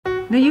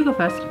No, you go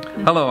first.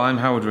 Hello, I'm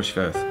Howard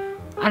Rushfirth.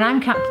 And I'm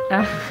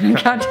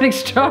Captain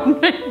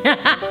Extraordinary.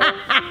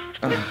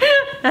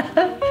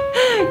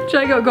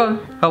 Try go on.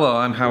 Hello,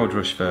 I'm Howard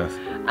Rushfirth.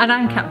 And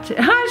I'm Captain.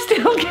 I'm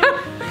still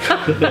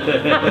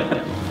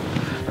Captain.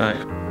 Right.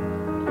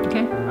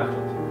 Okay.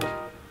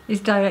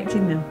 He's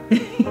directing now.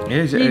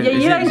 Is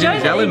You're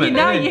enjoying it. Element,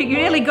 Now you're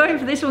really going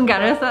for this one,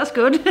 Gareth. That's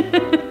good. No.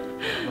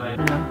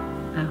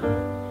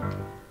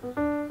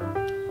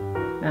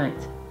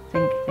 Right.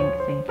 Think.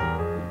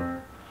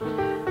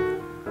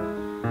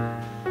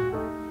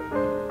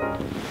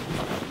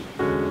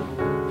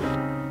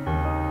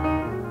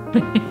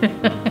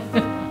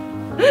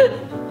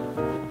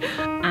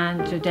 And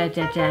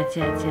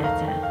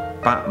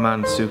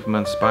Batman,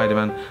 Superman,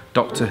 Spider-Man,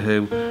 Doctor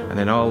Who, and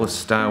then all the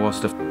Star Wars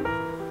stuff.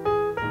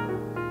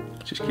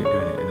 Just keep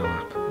doing it in a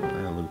lap,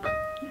 in a loop.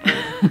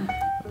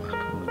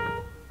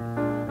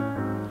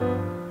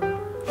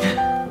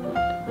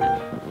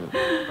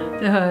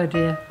 oh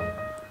dear.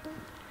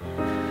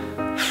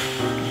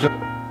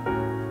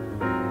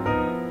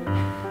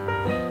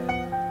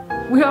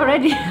 We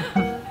already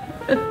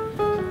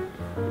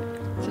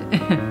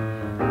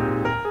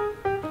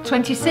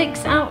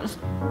 26 out.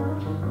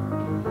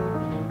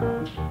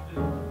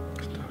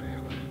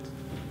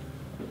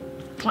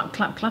 Clap,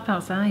 clap, clap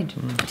outside.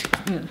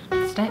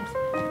 Steps.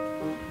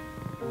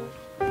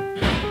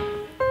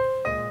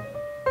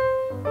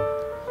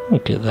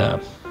 Look at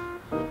that.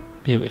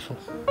 Beautiful.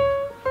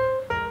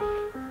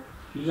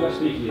 You just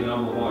speak in your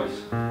normal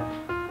voice.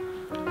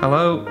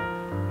 Hello.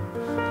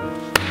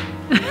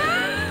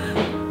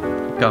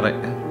 Got it.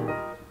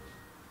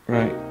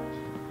 Right.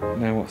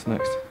 Now what's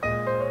next?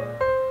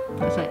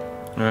 That's it.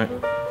 Right.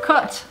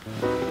 Cut.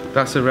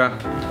 That's a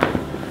wrap.